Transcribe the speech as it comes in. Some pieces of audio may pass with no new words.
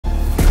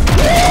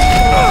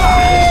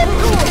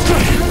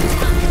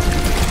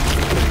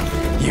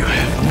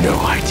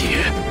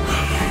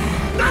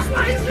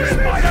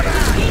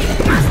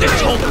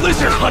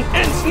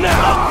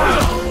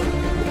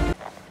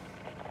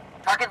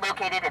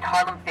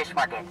Fish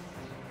Market.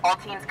 All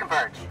teams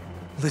converge.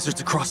 Lizards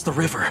across the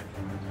river.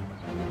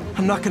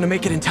 I'm not gonna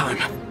make it in time.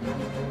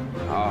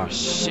 Oh,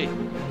 shit.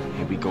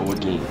 Here we go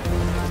again.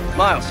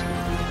 Miles,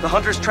 the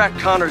hunters tracked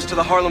Connors to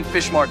the Harlem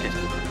Fish Market.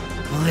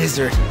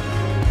 Lizard.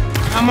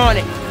 I'm on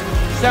it.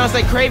 Sounds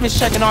like Craven's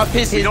checking off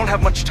his... We don't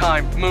have much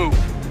time. Move.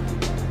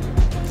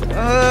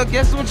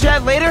 Guess we'll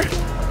chat later?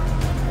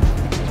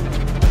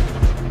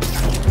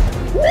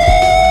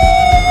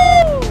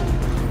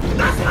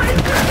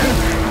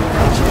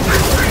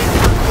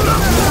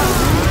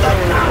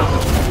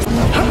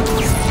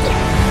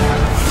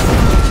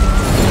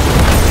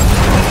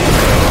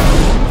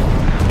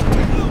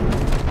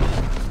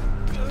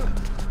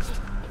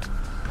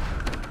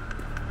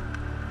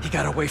 He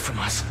got away from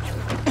us.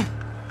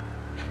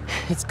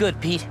 It's good,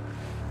 Pete.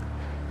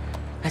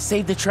 I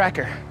saved the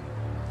tracker.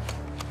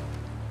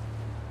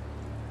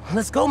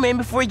 Let's go, man,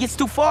 before he gets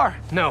too far.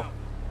 No.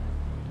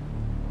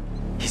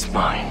 He's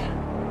mine.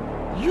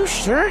 You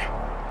sure?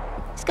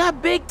 He's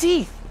got big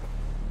teeth.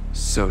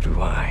 So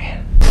do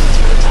I.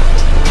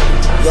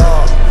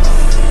 Yeah.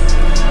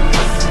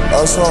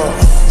 That's all.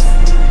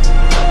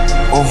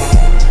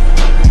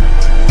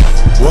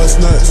 What's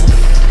next?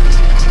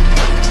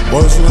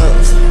 What's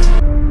next?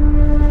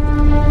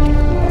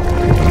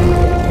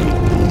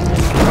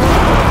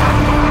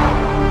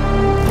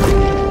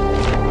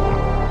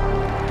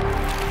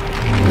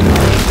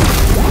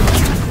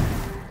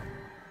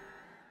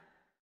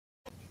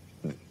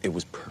 It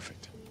was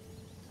perfect.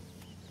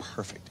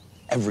 Perfect.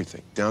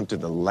 Everything, down to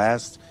the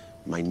last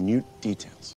minute details.